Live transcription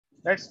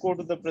Let's go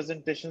to the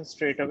presentation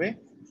straight away.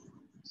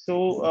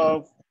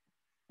 So,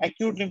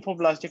 acute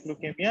lymphoblastic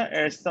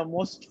leukemia is the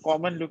most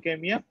common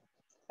leukemia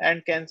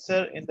and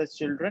cancer in the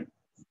children.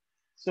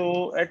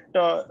 So, at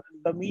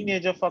the mean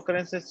age of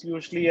occurrence is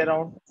usually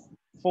around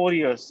 4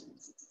 years.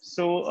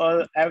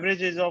 So,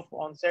 average age of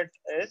onset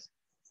is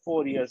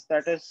 4 years.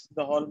 That is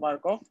the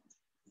hallmark of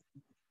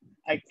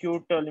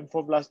acute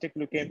lymphoblastic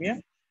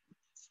leukemia.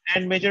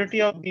 And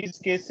majority of these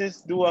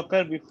cases do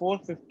occur before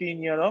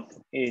 15 years of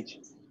age.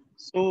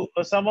 So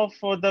some of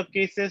the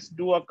cases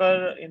do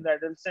occur in the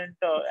adolescent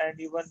and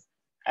even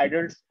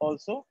adults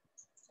also.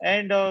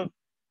 And the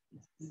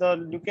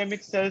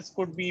leukemic cells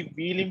could be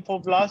B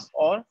lymphoblast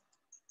or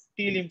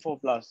T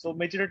lymphoblast. So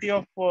majority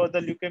of the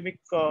leukemic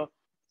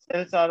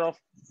cells are of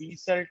B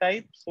cell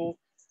type. So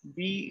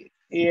B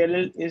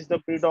ALL is the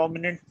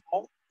predominant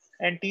form,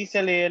 and T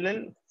cell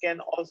ALL can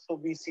also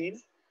be seen.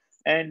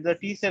 And the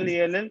T cell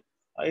ALL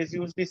is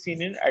usually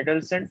seen in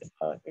adolescent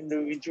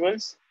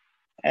individuals,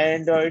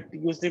 and it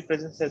usually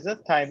presents as a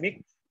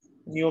thymic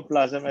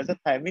neoplasm, as a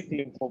thymic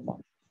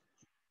lymphoma.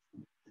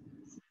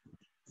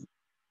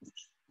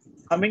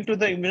 Coming to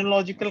the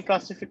immunological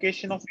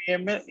classification of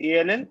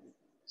ALL,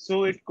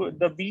 so it could,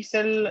 the B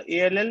cell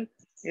ALL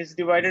is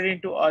divided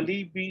into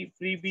early B,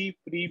 pre-B,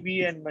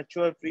 pre-B, and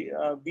mature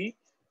B.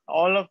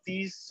 All of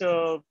these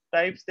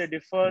types, they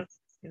differ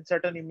in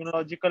certain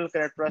immunological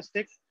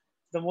characteristics.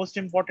 The most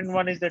important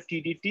one is the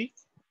TDT,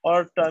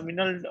 or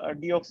terminal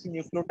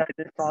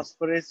deoxynucleotide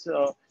transferase.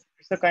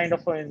 It's a kind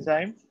of an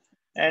enzyme,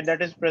 and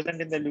that is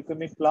present in the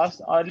leukemic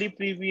blast. Early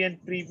pre-B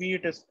and pre-B,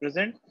 it is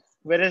present,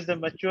 whereas the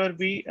mature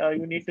B,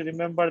 you need to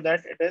remember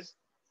that it is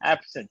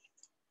absent.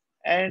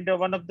 And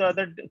one of the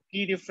other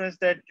key difference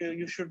that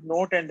you should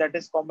note, and that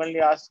is commonly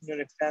asked in your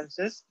exams,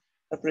 is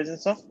the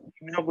presence of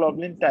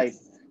immunoglobulin type.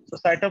 So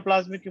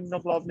cytoplasmic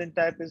immunoglobulin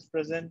type is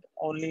present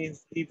only in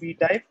CB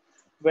type,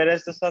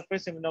 whereas the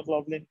surface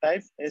immunoglobulin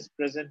type is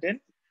present in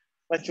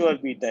mature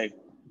B type.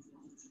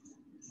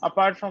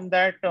 Apart from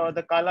that,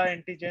 the Kala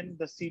antigen,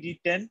 the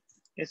CD10,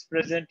 is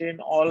present in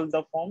all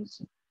the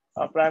forms.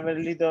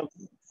 Primarily the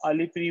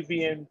early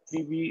pre-B and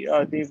pre-B,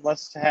 they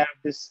must have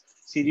this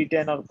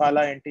CD10 or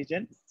Kala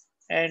antigen.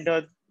 And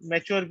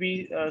mature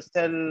B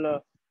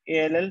cell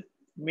ALL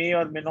may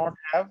or may not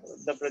have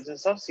the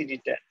presence of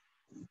CD10.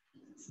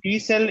 T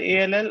cell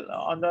ALL,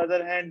 on the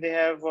other hand, they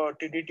have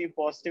TDT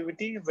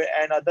positivity,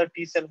 and other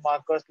T cell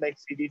markers like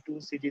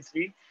CD2,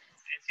 CD3,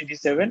 and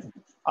CD7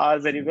 are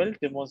very well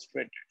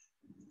demonstrated.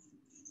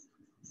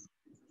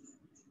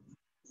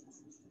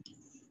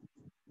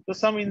 So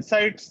some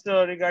insights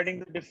regarding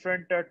the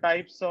different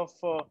types of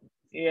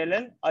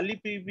ALL.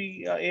 Early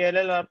PB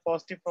ALL are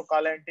positive for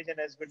Kala antigen,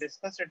 as we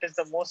discussed. It is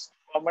the most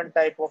common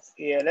type of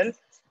ALL,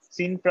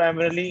 seen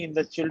primarily in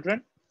the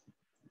children.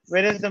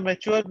 Whereas the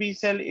mature B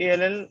cell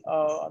ALL,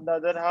 on the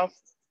other half,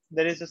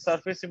 there is a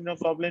surface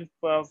immunoglobulin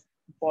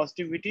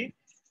positivity.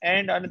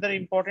 And another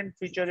important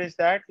feature is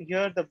that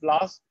here the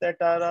blasts that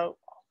are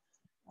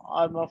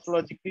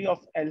morphologically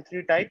of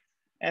L3 type,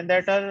 and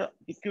that are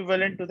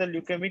equivalent to the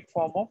leukemic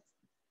form of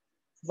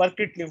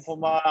Burkitt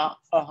lymphoma,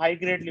 a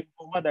high-grade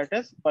lymphoma, that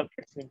is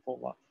Burkitt's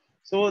lymphoma.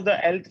 So the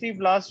L3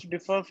 blast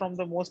differ from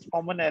the most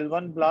common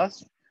L1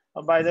 blast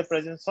by the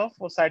presence of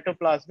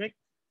cytoplasmic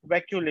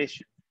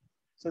vacuolation.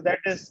 So that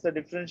is the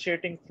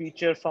differentiating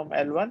feature from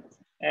L1,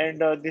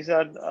 and these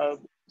are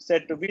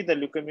said to be the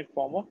leukemic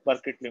form of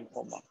Burkitt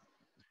lymphoma.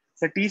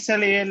 The T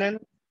cell ALL,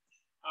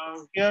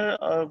 here,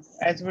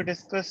 as we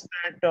discussed,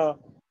 that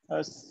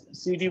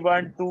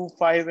CD1, 2,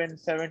 5, and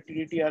 7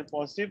 TDT are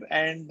positive,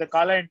 and the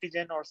Kala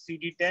antigen or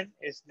CD10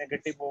 is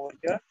negative over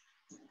here.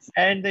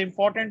 And the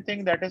important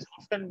thing that is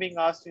often being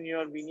asked in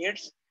your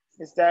vignettes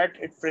is that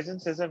it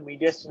presents as a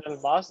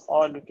mediastinal mass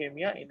or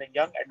leukemia in a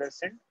young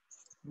adolescent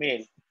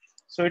male.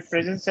 So it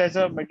presents as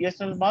a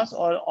mediastinal mass,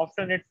 or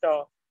often it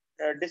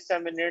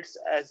disseminates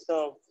as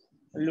a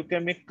the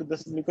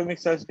leukemic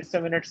cells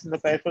disseminates in the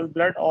peripheral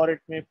blood, or it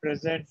may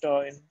present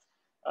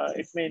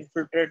it may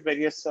infiltrate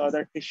various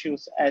other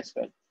tissues as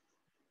well.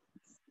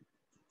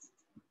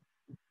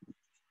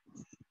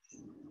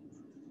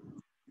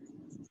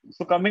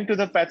 So coming to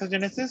the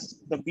pathogenesis,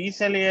 the B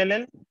cell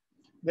ALL,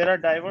 there are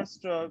diverse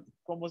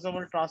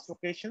chromosomal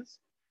translocations.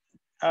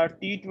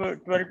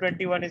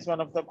 T1221 is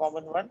one of the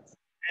common one,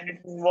 and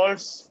it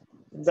involves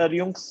the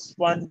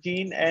RUNX1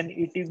 gene and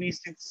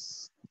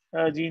ETV6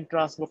 gene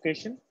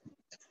translocation.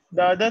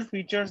 The other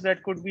features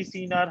that could be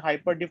seen are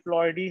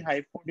hyperdiploidy,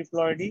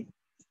 hypodiploidy,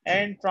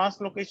 and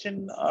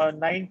translocation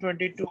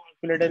 922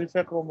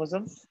 Philadelphia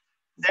chromosome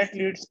that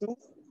leads to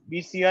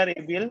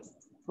BCR-ABL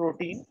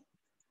protein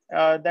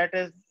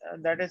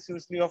that is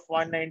usually of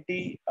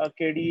 190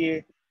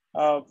 kDa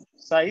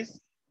size,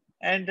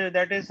 and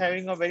that is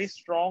having a very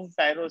strong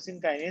tyrosine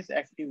kinase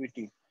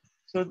activity.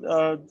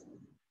 So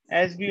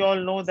as we all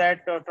know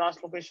that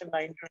translocation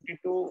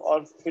 922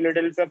 or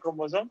Philadelphia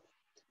chromosome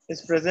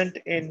is present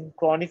in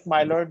chronic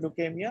myeloid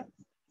leukemia,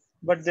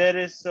 but there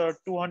is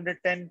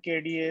 210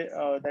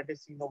 kDa that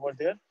is seen over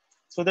there.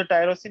 So the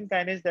tyrosine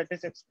kinase that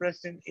is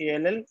expressed in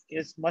ALL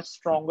is much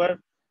stronger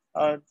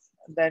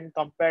than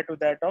compared to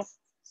that of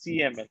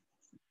CML.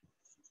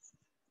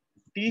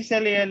 T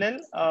cell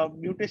ALL,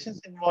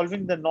 mutations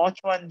involving the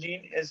Notch1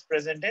 gene is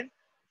present in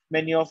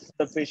many of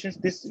the patients.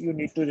 This you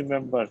need to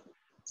remember.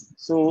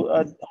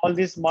 So all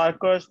these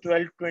markers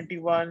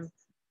 1221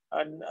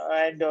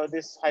 and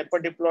this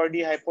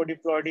hypodiploidy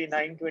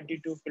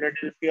 922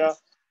 Philadelphia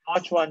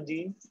Notch1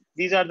 gene.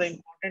 These are the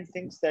important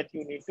things that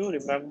you need to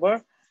remember,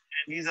 and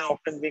these are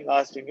often being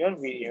asked in your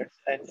variants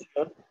and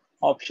your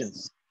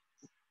options.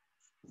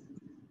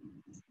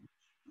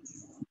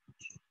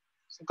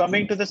 So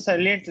coming to the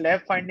salient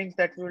lab findings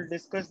that we will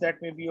discuss,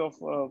 that may be of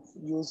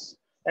use,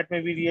 that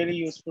may be really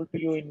useful to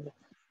you in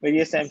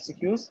various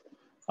MCQs.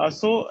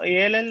 So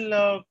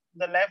ALL,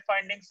 the lab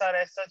findings are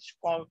as such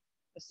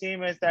the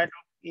same as that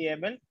of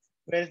AML,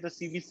 whereas the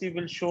CBC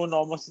will show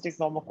normocytic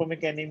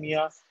normochromic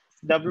anemia.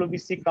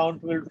 WBC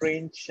count will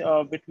range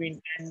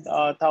between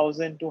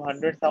 10,000 to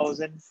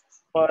 100,000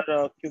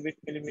 per cubic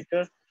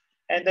millimeter.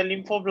 And the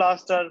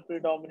lymphoblasts are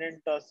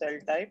predominant cell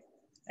type.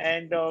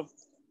 And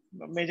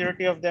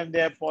majority of them,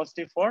 they are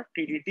positive for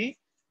TDT,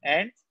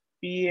 and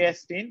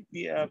PAS stain,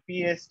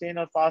 PAS stain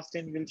or PAS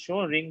stain will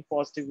show ring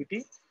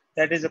positivity.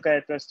 That is a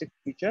characteristic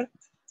feature.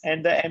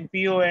 And the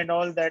MPO and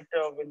all that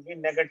will be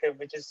negative,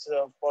 which is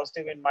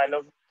positive in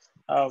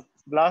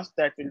myeloblast,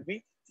 that will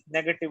be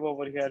negative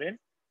over here in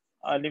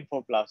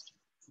lymphoblast.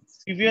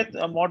 Severe,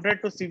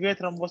 moderate to severe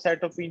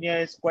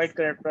thrombocytopenia is quite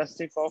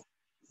characteristic of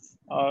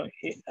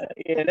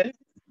ALL.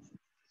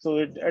 So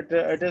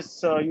it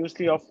is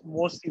usually of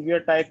more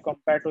severe type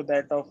compared to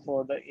that of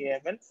the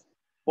AML.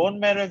 Bone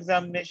marrow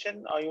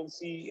examination, you'll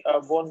see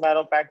bone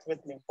marrow packed with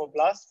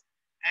lymphoblast.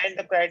 And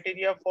the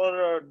criteria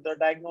for the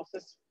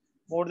diagnosis,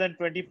 more than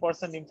 20%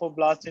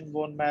 lymphoblast in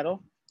bone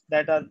marrow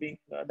that are being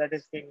that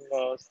is being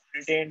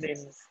retained in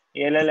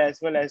ALL as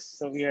well as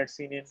we had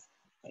seen in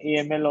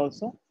AML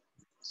also.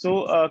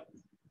 So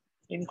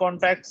in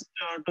context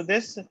to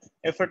this,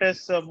 if it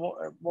is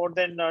more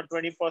than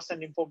 20%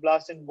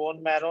 lymphoblast in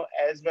bone marrow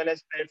as well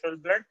as peripheral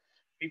blood,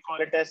 we call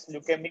it as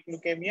leukemic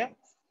leukemia.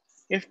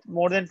 If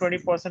more than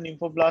 20%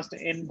 lymphoblast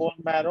in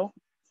bone marrow,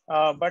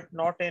 but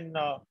not in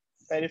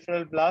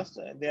peripheral blast,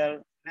 they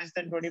are less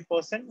than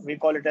 20%, we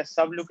call it as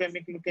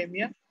subleukemic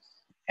leukemia.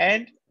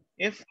 And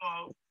if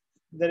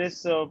there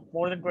is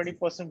more than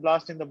 20%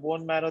 blast in the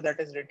bone marrow that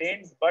is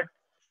retained, but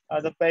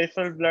the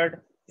peripheral blood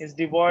is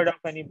devoid of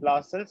any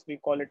blast cells, we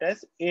call it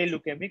as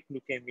aleukemic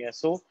leukemia.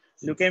 So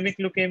leukemic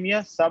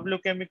leukemia,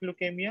 subleukemic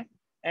leukemia,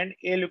 and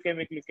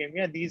aleukemic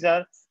leukemia, these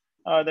are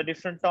the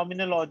different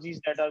terminologies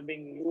that are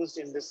being used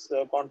in this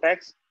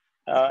context,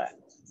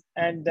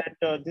 and that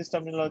this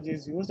terminology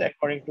is used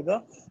according to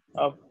the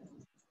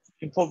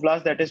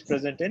lymphoblast that is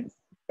present in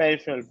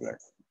peripheral blood.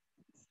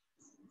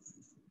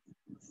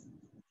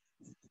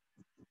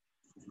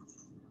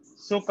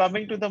 So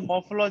coming to the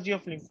morphology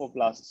of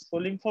lymphoblasts. So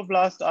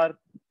lymphoblasts are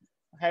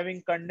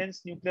having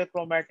condensed nuclear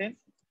chromatin,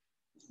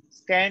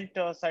 scant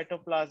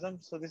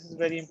cytoplasm. So this is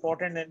very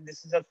important, and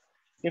this is a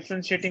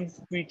differentiating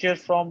feature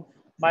from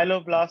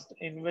myeloblast,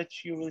 in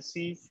which you will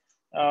see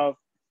uh,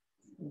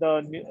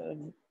 the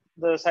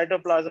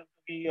cytoplasm to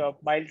be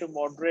mild to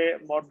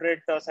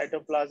moderate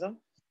cytoplasm,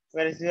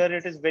 whereas here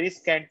it is very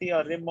scanty.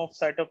 A rim of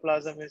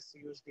cytoplasm is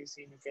usually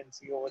seen. You can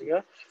see over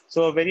here.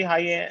 So a very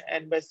high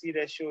N/C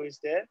ratio is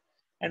there.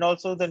 And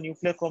also the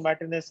nuclear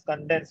chromatin is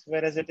condensed,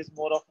 whereas it is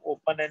more of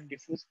open and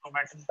diffuse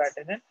chromatin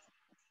pattern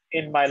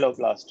in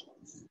myeloblast.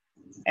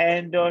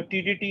 And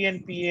TDT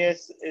and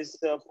PAS is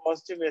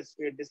positive, as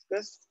we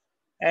discussed.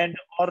 And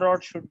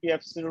OR-ROD should be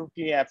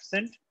absolutely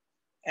absent.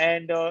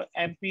 And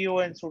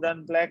MPO and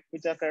Sudan black,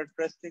 which are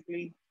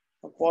characteristically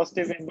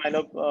positive in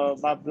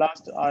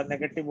myeloblast, are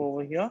negative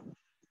over here.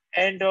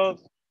 And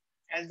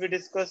as we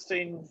discussed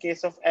in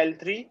case of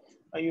L3,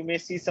 you may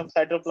see some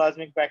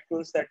cytoplasmic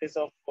vacuoles that is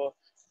of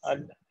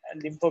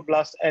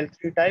lymphoblast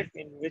L3 type,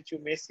 in which you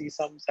may see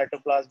some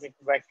cytoplasmic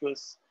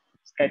vacuoles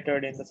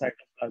scattered in the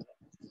cytoplasm.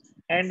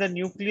 And the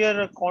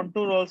nuclear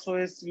contour also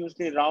is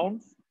usually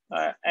round,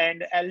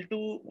 and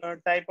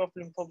L2 type of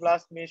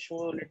lymphoblast may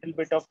show a little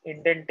bit of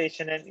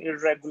indentation and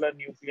irregular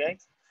nuclei.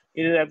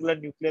 Irregular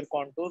nuclear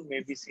contour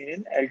may be seen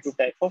in L2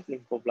 type of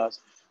lymphoblast.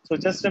 So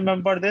just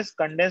remember this: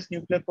 condensed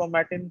nuclear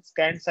chromatin,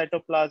 scant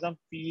cytoplasm,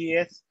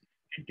 PES,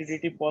 and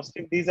TDT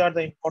positive. These are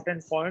the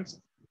important points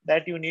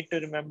that you need to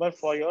remember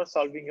for your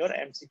solving your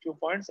MCQ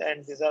points,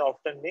 and these are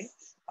often being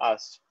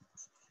asked.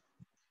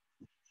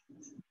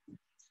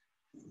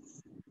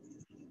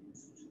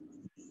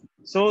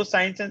 So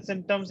signs and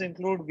symptoms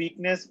include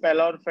weakness,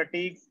 pallor,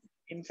 fatigue,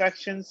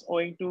 infections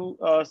owing to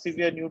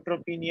severe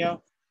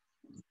neutropenia,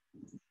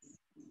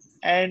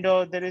 and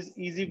there is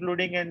easy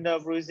bleeding and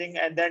bruising,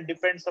 and then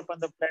depends upon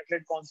the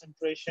platelet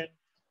concentration,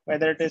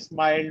 whether it is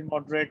mild,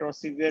 moderate, or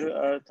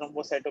severe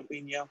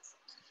thrombocytopenia.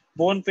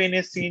 Bone pain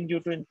is seen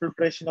due to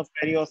infiltration of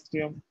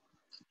periosteum,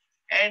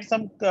 and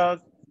some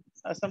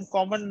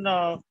common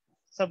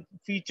some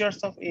features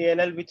of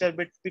ALL which are a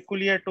bit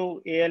peculiar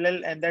to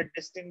ALL, and that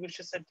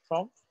distinguishes it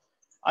from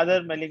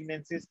other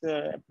malignancies,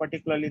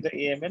 particularly the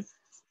AML.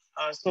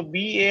 So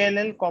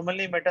BALL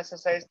commonly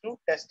metastasized to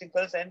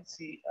testicles and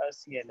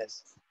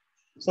CNS.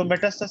 So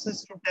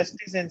metastasis to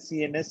testes and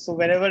CNS. So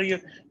whenever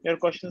your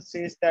question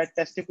says that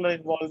testicular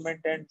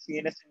involvement and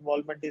CNS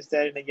involvement is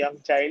there in a young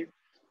child,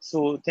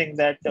 so think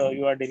that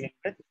you are dealing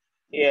with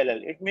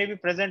ALL. It may be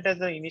present as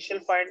the initial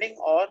finding,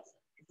 or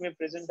it may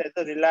present as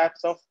a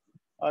relapse of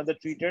the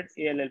treated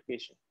ALL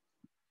patient.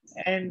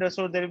 And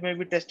so there may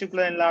be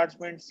testicular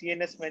enlargement,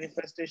 CNS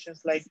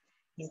manifestations like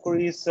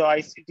increased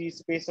ICT,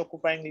 space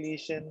occupying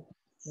lesion,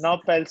 nerve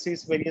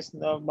palsies, various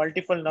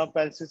multiple nerve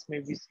palsies may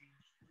be seen.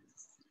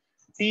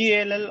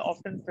 TALL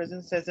often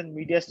presents as a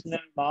mediastinal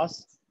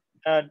mass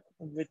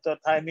with a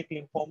thymic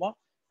lymphoma,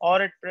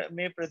 or it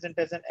may present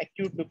as an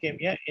acute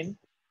leukemia in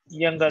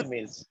younger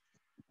males.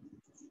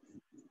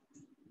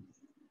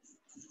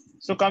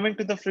 So coming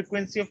to the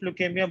frequency of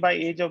leukemia by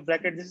age of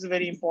bracket, this is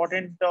very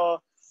important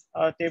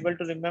table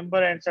to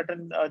remember, and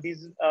certain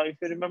if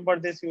you remember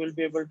this, you will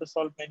be able to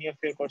solve many of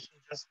your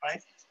questions just by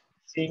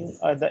seeing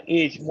the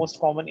age, most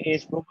common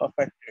age group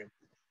affected.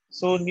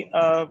 So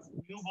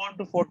newborn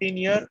to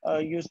 14-year,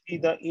 usually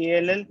the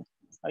ALL,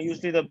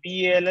 usually the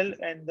BALL,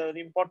 and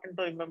important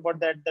to remember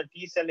that the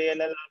T cell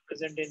ALL are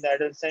present in the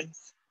adolescent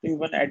to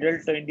even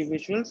adult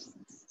individuals,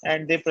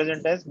 and they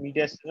present as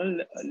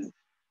mediastinal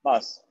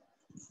mass.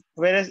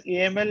 Whereas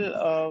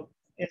AML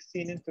is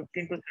seen in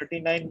 15 to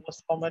 39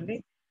 most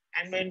commonly,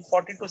 and in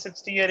 40 to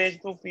 60-year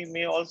age group, we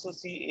may also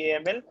see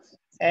AML,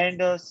 and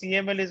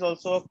CML is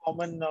also a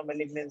common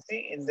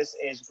malignancy in this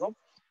age group.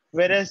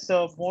 Whereas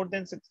more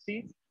than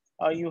 60,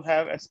 you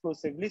have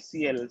exclusively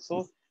CLL.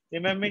 So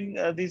remembering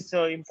these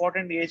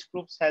important age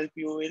groups help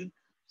you in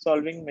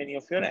solving many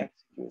of your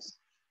MCQs.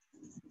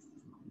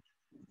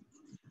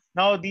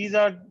 Now, these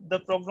are the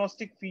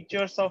prognostic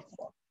features of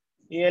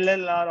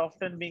ALL are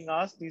often being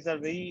asked. These are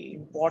very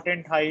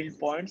important high yield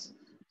points.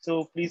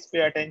 So please pay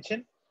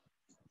attention.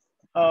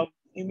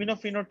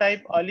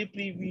 Immunophenotype, early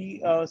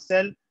pre-V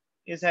cell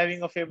is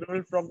having a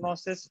favorable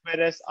prognosis,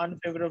 whereas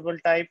unfavorable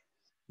type,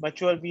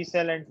 mature B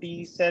cell and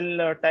T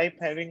cell type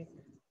having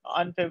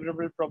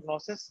unfavorable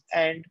prognosis,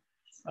 and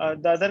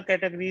the other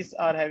categories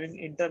are having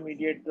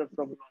intermediate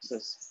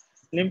prognosis.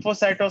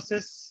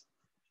 Lymphocytosis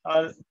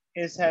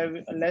is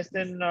having less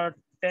than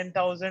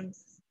 10,000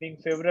 being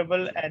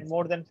favorable and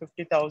more than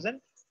 50,000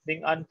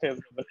 being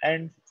unfavorable.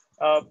 And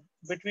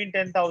between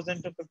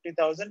 10,000 to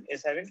 50,000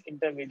 is having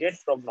intermediate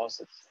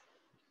prognosis.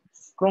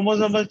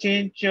 Chromosomal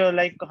change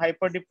like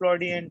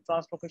hyperdiploidy and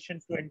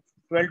translocation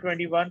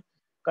 1221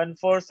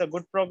 confers a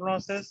good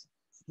prognosis,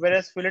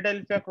 whereas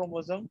Philadelphia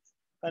chromosome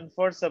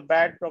confers a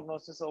bad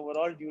prognosis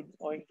overall due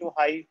owing to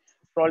high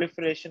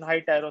proliferation,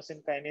 high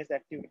tyrosine kinase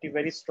activity,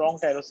 very strong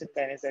tyrosine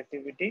kinase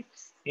activity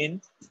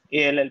in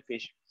ALL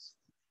patients.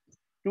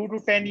 2 to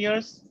 10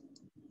 years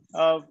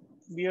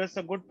bears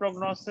a good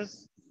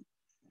prognosis,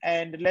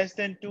 and less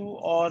than 2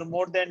 or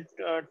more than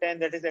 10,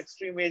 that is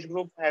extreme age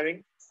group,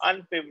 having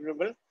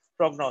unfavorable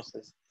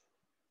prognosis.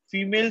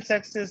 Female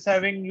sex is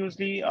having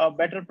usually a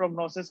better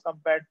prognosis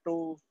compared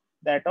to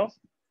that of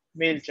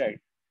male child.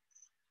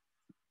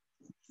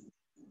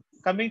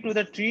 Coming to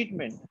the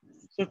treatment.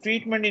 So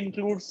treatment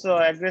includes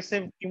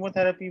aggressive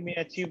chemotherapy may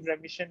achieve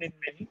remission in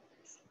many,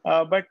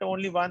 but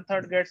only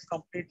 1/3 gets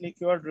completely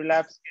cured.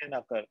 Relapse can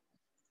occur.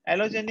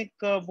 Allogenic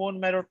bone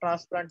marrow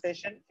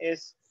transplantation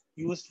is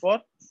used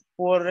for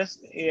poor risk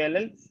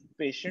ALL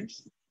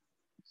patients.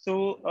 So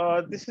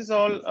this is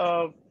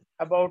all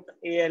about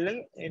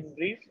ALL in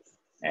brief.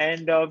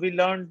 And we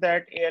learned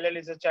that ALL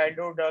is a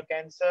childhood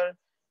cancer.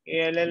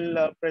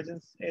 ALL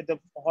presence, the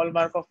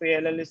hallmark of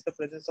ALL is the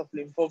presence of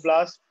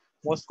lymphoblast,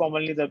 most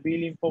commonly the B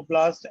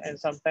lymphoblast, and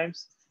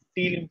sometimes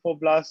T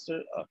lymphoblast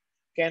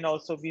can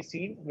also be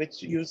seen,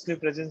 which usually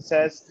presents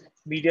as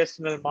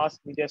mediastinal mass,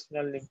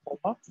 mediastinal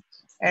lymphoma.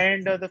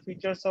 And the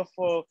features of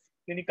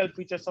clinical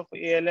features of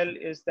ALL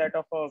is that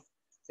of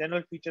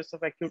general features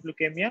of acute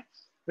leukemia,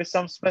 with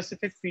some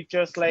specific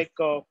features like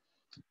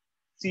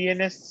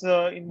CNS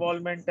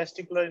involvement,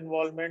 testicular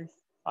involvement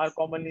are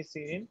commonly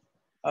seen in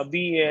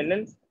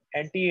BALL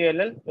and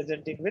TALL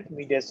presenting with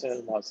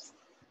mediastinal mass.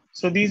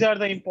 So these are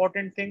the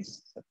important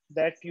things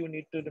that you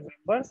need to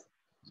remember.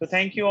 So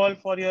thank you all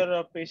for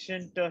your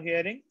patient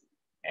hearing,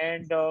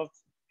 and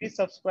please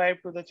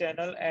subscribe to the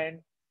channel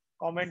and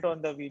comment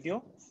on the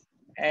video,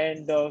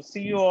 and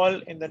see you all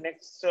in the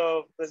next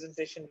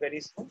presentation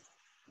very soon.